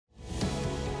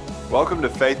Welcome to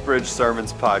Faith Bridge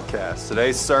Sermons Podcast.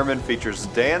 Today's sermon features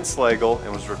Dan Slagle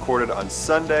and was recorded on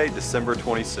Sunday, December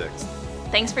 26th.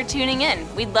 Thanks for tuning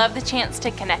in. We'd love the chance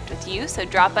to connect with you, so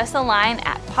drop us a line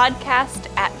at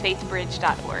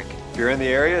podcast@faithbridge.org. If you're in the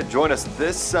area, join us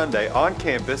this Sunday on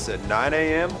campus at 9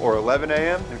 a.m. or 11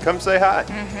 a.m. and come say hi.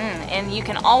 And you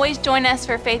can always join us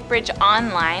for Faith Bridge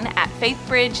online at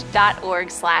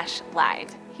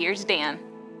faithbridge.org/live. Here's Dan.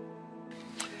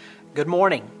 Good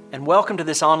morning, and welcome to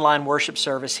this online worship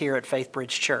service here at Faith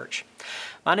Bridge Church.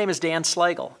 My name is Dan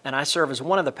Slagle, and I serve as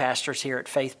one of the pastors here at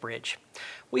Faith Bridge.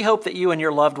 We hope that you and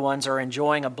your loved ones are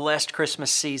enjoying a blessed Christmas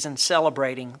season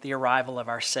celebrating the arrival of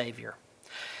our Savior.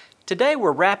 Today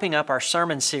we're wrapping up our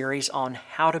sermon series on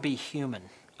how to be human,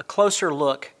 a closer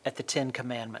look at the Ten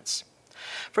Commandments.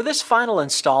 For this final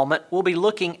installment, we'll be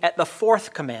looking at the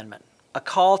fourth commandment, a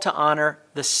call to honor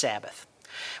the Sabbath.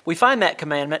 We find that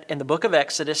commandment in the book of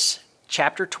Exodus,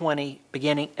 chapter 20,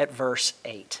 beginning at verse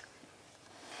 8.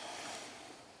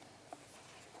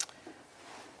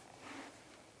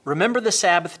 Remember the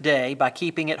Sabbath day by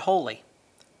keeping it holy.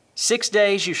 6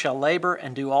 days you shall labor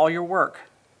and do all your work,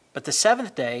 but the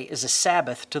seventh day is a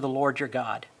Sabbath to the Lord your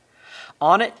God.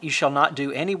 On it you shall not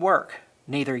do any work,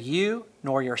 neither you,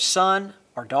 nor your son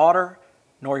or daughter,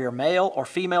 nor your male or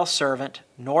female servant,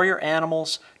 nor your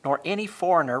animals, nor any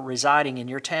foreigner residing in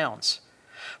your towns.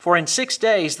 For in 6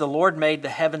 days the Lord made the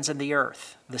heavens and the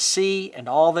earth, the sea and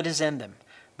all that is in them,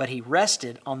 but he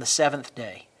rested on the seventh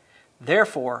day.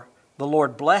 Therefore the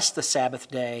Lord blessed the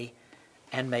Sabbath day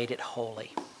and made it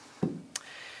holy.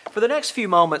 For the next few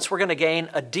moments, we're going to gain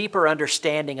a deeper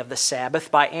understanding of the Sabbath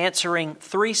by answering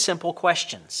three simple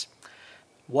questions.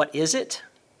 What is it?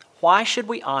 Why should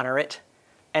we honor it?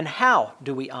 And how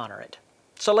do we honor it?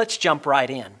 So let's jump right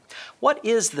in. What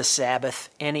is the Sabbath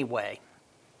anyway?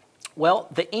 Well,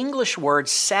 the English word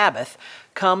Sabbath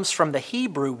comes from the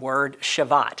Hebrew word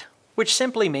Shabbat, which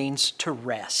simply means to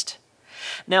rest.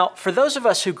 Now, for those of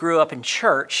us who grew up in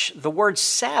church, the word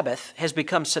Sabbath has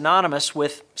become synonymous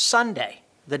with Sunday,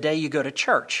 the day you go to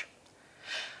church.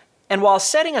 And while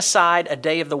setting aside a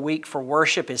day of the week for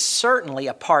worship is certainly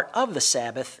a part of the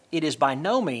Sabbath, it is by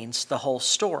no means the whole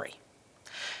story.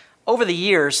 Over the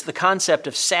years, the concept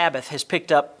of Sabbath has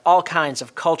picked up all kinds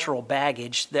of cultural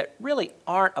baggage that really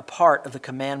aren't a part of the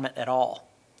commandment at all.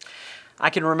 I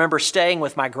can remember staying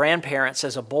with my grandparents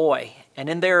as a boy, and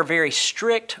in their very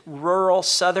strict, rural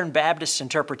Southern Baptist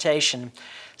interpretation,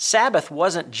 Sabbath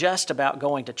wasn't just about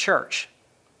going to church.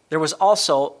 There was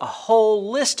also a whole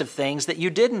list of things that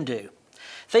you didn't do,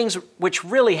 things which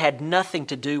really had nothing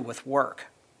to do with work.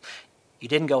 You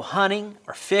didn't go hunting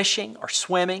or fishing or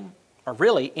swimming, or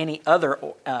really any other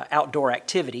outdoor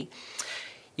activity.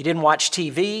 You didn't watch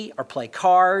TV or play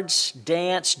cards,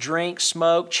 dance, drink,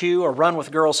 smoke, chew, or run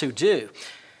with girls who do.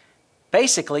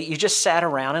 Basically, you just sat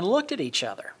around and looked at each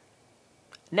other.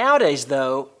 Nowadays,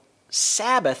 though,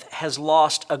 Sabbath has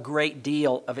lost a great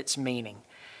deal of its meaning.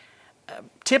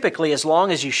 Typically, as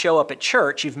long as you show up at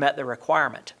church, you've met the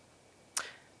requirement.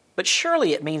 But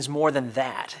surely it means more than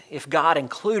that if God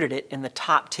included it in the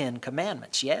top 10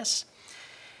 commandments, yes?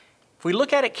 If we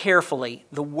look at it carefully,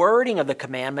 the wording of the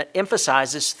commandment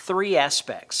emphasizes three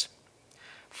aspects.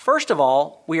 First of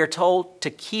all, we are told to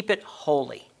keep it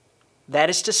holy. That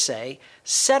is to say,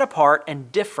 set apart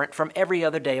and different from every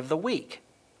other day of the week.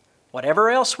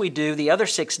 Whatever else we do the other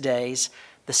 6 days,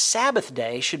 the Sabbath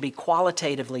day should be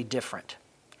qualitatively different.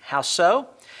 How so?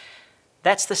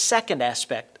 That's the second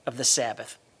aspect of the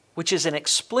Sabbath, which is an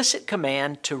explicit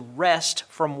command to rest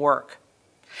from work.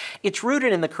 It's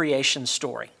rooted in the creation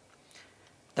story,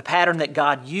 the pattern that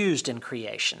God used in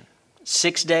creation.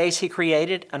 6 days he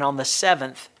created, and on the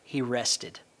seventh he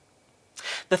rested.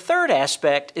 The third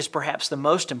aspect is perhaps the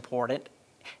most important.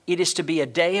 It is to be a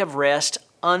day of rest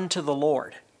unto the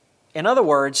Lord. In other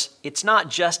words, it's not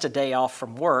just a day off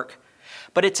from work,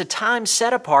 but it's a time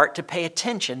set apart to pay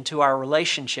attention to our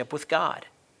relationship with God.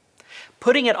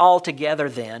 Putting it all together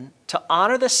then, to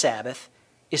honor the Sabbath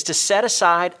is to set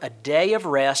aside a day of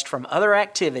rest from other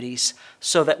activities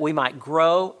so that we might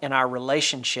grow in our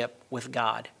relationship with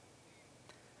God.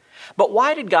 But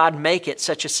why did God make it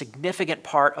such a significant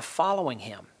part of following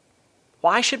Him?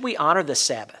 Why should we honor the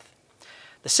Sabbath?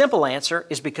 The simple answer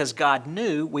is because God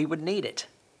knew we would need it.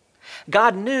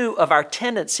 God knew of our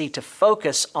tendency to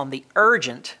focus on the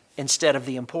urgent instead of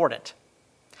the important.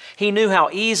 He knew how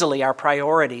easily our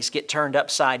priorities get turned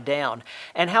upside down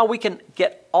and how we can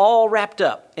get all wrapped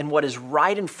up in what is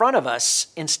right in front of us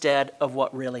instead of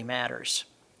what really matters.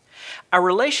 Our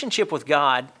relationship with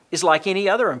God is like any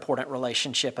other important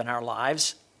relationship in our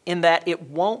lives in that it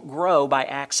won't grow by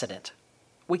accident.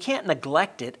 We can't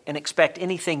neglect it and expect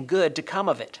anything good to come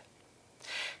of it.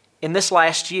 In this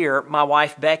last year, my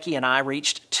wife Becky and I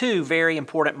reached two very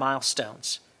important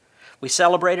milestones. We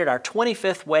celebrated our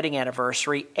 25th wedding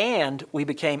anniversary and we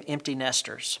became empty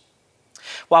nesters.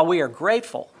 While we are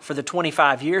grateful for the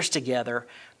 25 years together,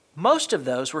 most of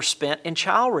those were spent in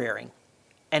child rearing,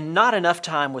 and not enough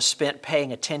time was spent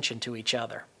paying attention to each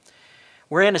other.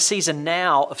 We're in a season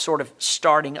now of sort of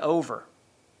starting over,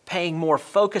 paying more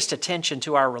focused attention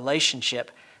to our relationship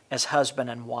as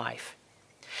husband and wife.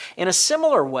 In a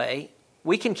similar way,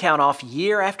 we can count off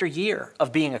year after year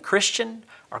of being a Christian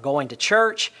or going to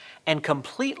church and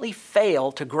completely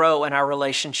fail to grow in our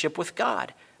relationship with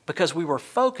God because we were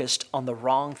focused on the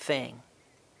wrong thing.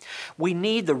 We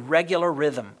need the regular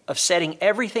rhythm of setting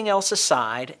everything else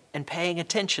aside and paying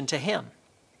attention to Him.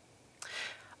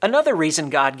 Another reason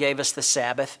God gave us the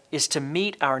Sabbath is to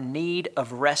meet our need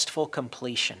of restful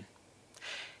completion.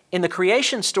 In the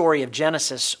creation story of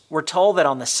Genesis, we're told that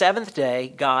on the seventh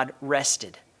day, God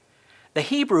rested. The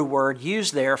Hebrew word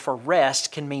used there for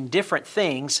rest can mean different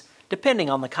things depending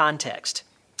on the context.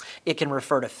 It can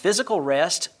refer to physical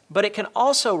rest, but it can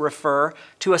also refer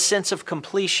to a sense of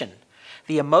completion,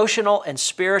 the emotional and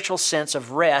spiritual sense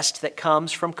of rest that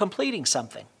comes from completing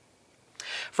something.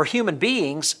 For human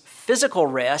beings, physical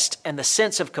rest and the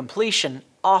sense of completion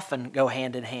often go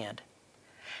hand in hand.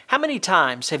 How many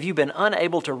times have you been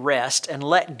unable to rest and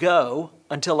let go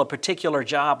until a particular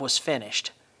job was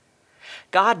finished?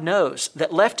 God knows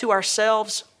that left to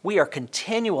ourselves, we are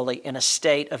continually in a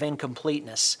state of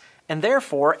incompleteness and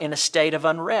therefore in a state of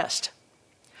unrest.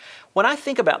 When I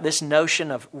think about this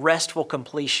notion of restful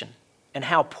completion and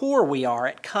how poor we are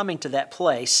at coming to that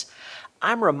place,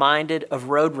 I'm reminded of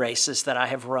road races that I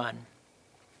have run.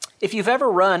 If you've ever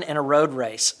run in a road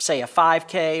race, say a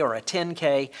 5K or a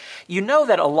 10K, you know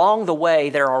that along the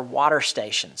way there are water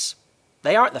stations.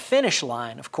 They aren't the finish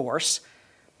line, of course,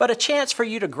 but a chance for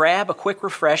you to grab a quick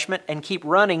refreshment and keep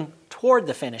running toward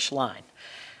the finish line.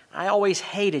 I always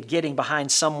hated getting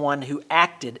behind someone who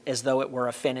acted as though it were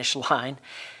a finish line.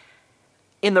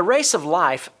 In the race of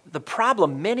life, the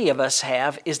problem many of us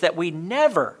have is that we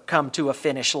never come to a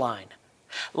finish line.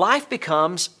 Life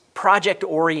becomes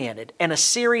project-oriented and a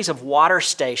series of water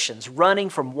stations running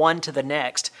from one to the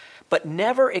next, but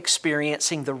never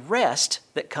experiencing the rest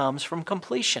that comes from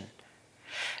completion.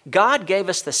 God gave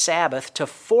us the Sabbath to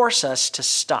force us to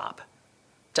stop,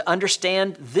 to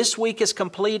understand this week is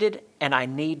completed and I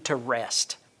need to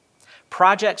rest.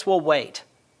 Projects will wait,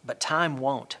 but time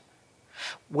won't.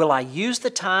 Will I use the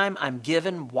time I'm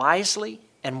given wisely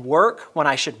and work when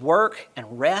I should work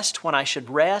and rest when I should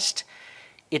rest?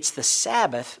 It's the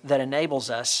Sabbath that enables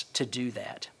us to do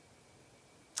that.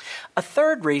 A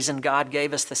third reason God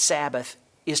gave us the Sabbath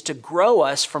is to grow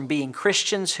us from being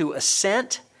Christians who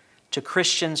assent to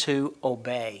Christians who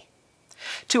obey.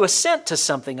 To assent to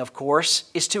something, of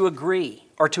course, is to agree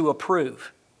or to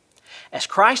approve. As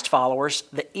Christ followers,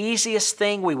 the easiest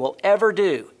thing we will ever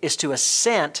do is to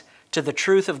assent to the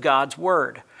truth of God's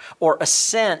Word, or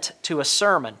assent to a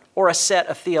sermon, or a set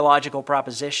of theological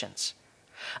propositions.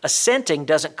 Assenting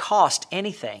doesn't cost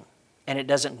anything, and it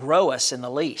doesn't grow us in the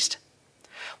least.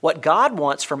 What God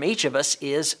wants from each of us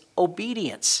is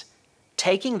obedience,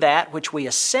 taking that which we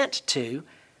assent to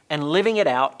and living it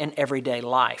out in everyday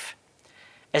life.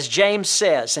 As James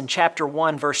says in chapter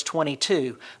 1, verse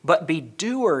 22, "But be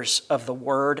doers of the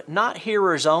word, not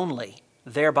hearers only,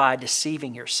 thereby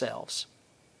deceiving yourselves."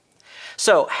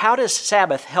 So, how does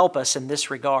Sabbath help us in this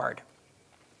regard?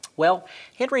 Well,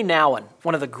 Henry Nouwen,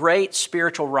 one of the great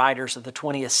spiritual writers of the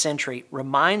 20th century,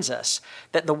 reminds us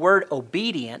that the word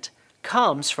obedient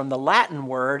comes from the Latin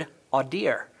word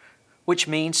audire, which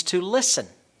means to listen.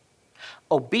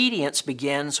 Obedience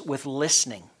begins with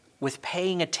listening, with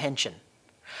paying attention.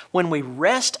 When we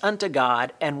rest unto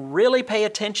God and really pay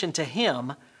attention to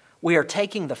Him, we are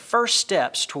taking the first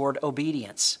steps toward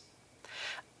obedience.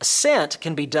 Assent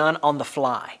can be done on the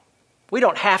fly. We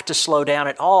don't have to slow down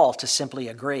at all to simply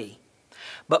agree.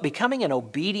 But becoming an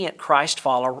obedient Christ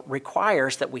follower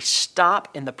requires that we stop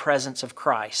in the presence of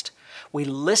Christ. We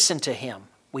listen to Him,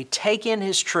 we take in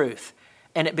His truth,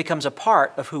 and it becomes a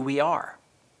part of who we are.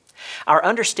 Our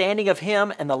understanding of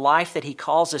Him and the life that He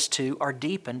calls us to are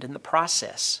deepened in the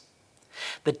process.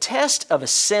 The test of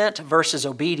assent versus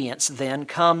obedience then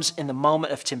comes in the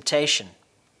moment of temptation.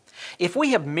 If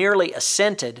we have merely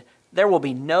assented, there will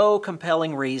be no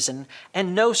compelling reason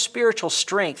and no spiritual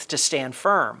strength to stand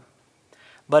firm.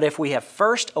 But if we have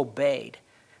first obeyed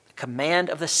the command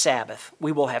of the Sabbath,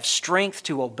 we will have strength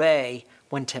to obey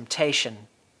when temptation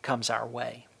comes our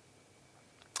way.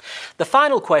 The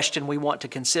final question we want to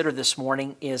consider this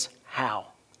morning is how?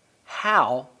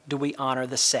 How do we honor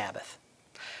the Sabbath?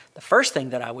 The first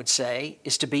thing that I would say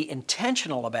is to be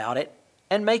intentional about it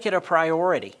and make it a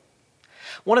priority.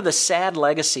 One of the sad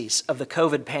legacies of the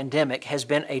COVID pandemic has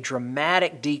been a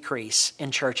dramatic decrease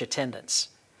in church attendance.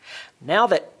 Now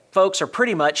that folks are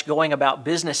pretty much going about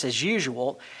business as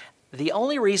usual, the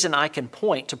only reason I can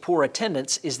point to poor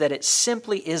attendance is that it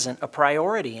simply isn't a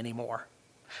priority anymore.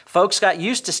 Folks got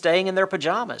used to staying in their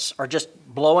pajamas or just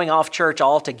blowing off church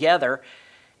altogether,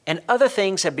 and other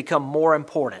things have become more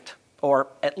important, or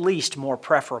at least more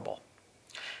preferable.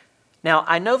 Now,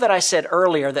 I know that I said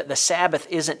earlier that the Sabbath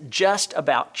isn't just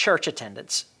about church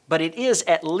attendance, but it is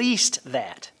at least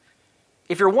that.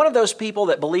 If you're one of those people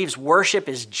that believes worship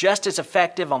is just as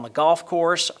effective on the golf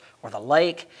course or the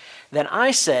lake, then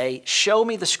I say, show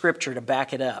me the scripture to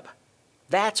back it up.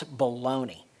 That's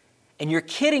baloney. And you're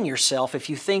kidding yourself if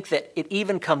you think that it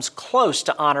even comes close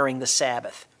to honoring the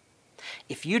Sabbath.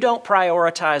 If you don't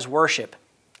prioritize worship,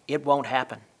 it won't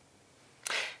happen.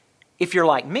 If you're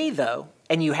like me, though,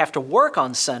 and you have to work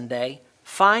on Sunday,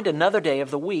 find another day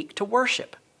of the week to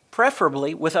worship,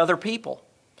 preferably with other people.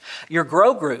 Your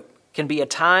Grow Group can be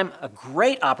a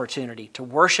great opportunity to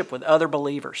worship with other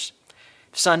believers.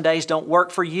 If Sundays don't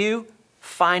work for you,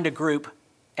 find a group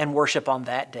and worship on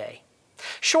that day.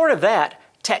 Short of that,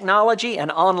 technology and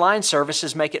online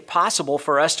services make it possible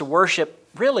for us to worship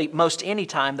really most any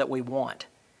time that we want.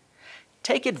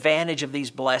 Take advantage of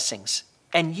these blessings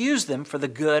and use them for the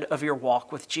good of your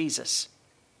walk with Jesus.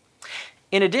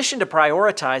 In addition to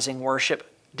prioritizing worship,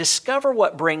 discover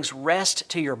what brings rest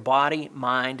to your body,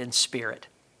 mind, and spirit.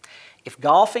 If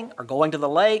golfing or going to the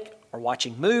lake or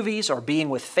watching movies or being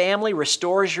with family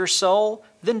restores your soul,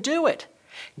 then do it.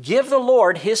 Give the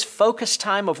Lord His focused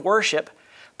time of worship,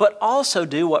 but also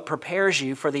do what prepares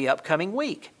you for the upcoming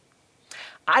week.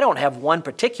 I don't have one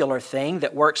particular thing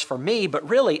that works for me, but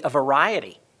really a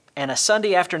variety, and a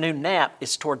Sunday afternoon nap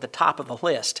is toward the top of the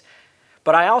list.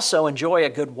 But I also enjoy a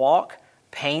good walk,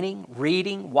 painting,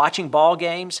 reading, watching ball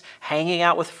games, hanging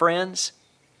out with friends.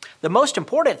 The most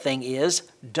important thing is,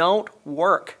 don't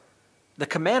work. The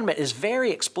commandment is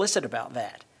very explicit about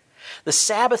that. The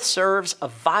Sabbath serves a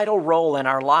vital role in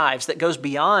our lives that goes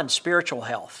beyond spiritual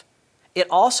health. It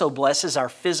also blesses our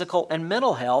physical and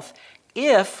mental health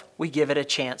if we give it a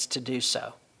chance to do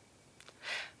so.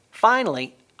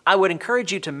 Finally, I would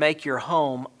encourage you to make your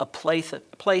home a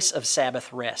place of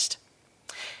Sabbath rest.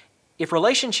 If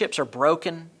relationships are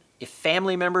broken, if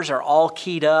family members are all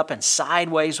keyed up and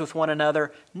sideways with one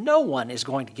another, no one is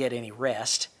going to get any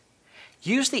rest.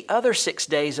 Use the other 6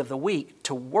 days of the week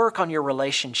to work on your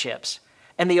relationships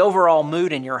and the overall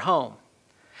mood in your home.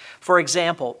 For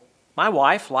example, my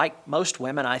wife, like most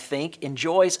women, I think,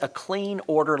 enjoys a clean,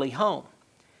 orderly home.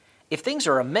 If things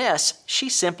are a mess, she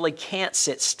simply can't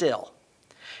sit still.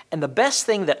 And the best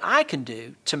thing that I can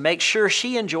do to make sure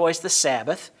she enjoys the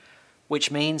Sabbath,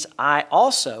 which means I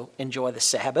also enjoy the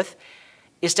Sabbath,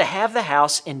 is to have the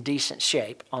house in decent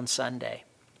shape on Sunday.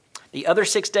 The other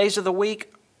 6 days of the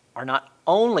week are not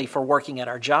only for working at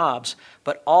our jobs,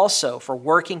 but also for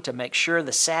working to make sure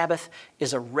the Sabbath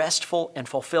is a restful and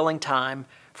fulfilling time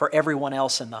for everyone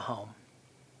else in the home.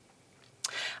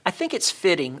 I think it's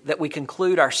fitting that we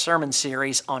conclude our sermon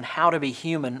series on how to be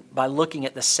human by looking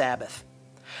at the Sabbath.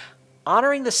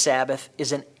 Honoring the Sabbath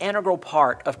is an integral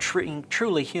part of being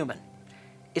truly human.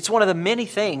 It's one of the many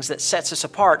things that sets us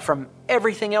apart from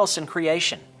everything else in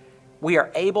creation. We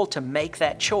are able to make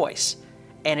that choice,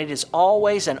 and it is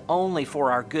always and only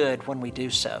for our good when we do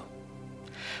so.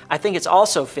 I think it's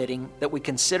also fitting that we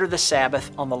consider the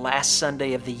Sabbath on the last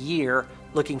Sunday of the year,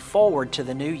 looking forward to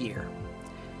the new year.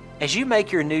 As you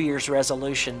make your New Year's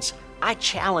resolutions, I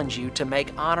challenge you to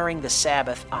make honoring the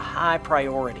Sabbath a high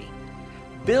priority.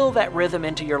 Build that rhythm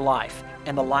into your life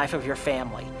and the life of your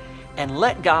family, and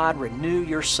let God renew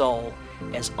your soul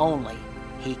as only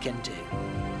He can do.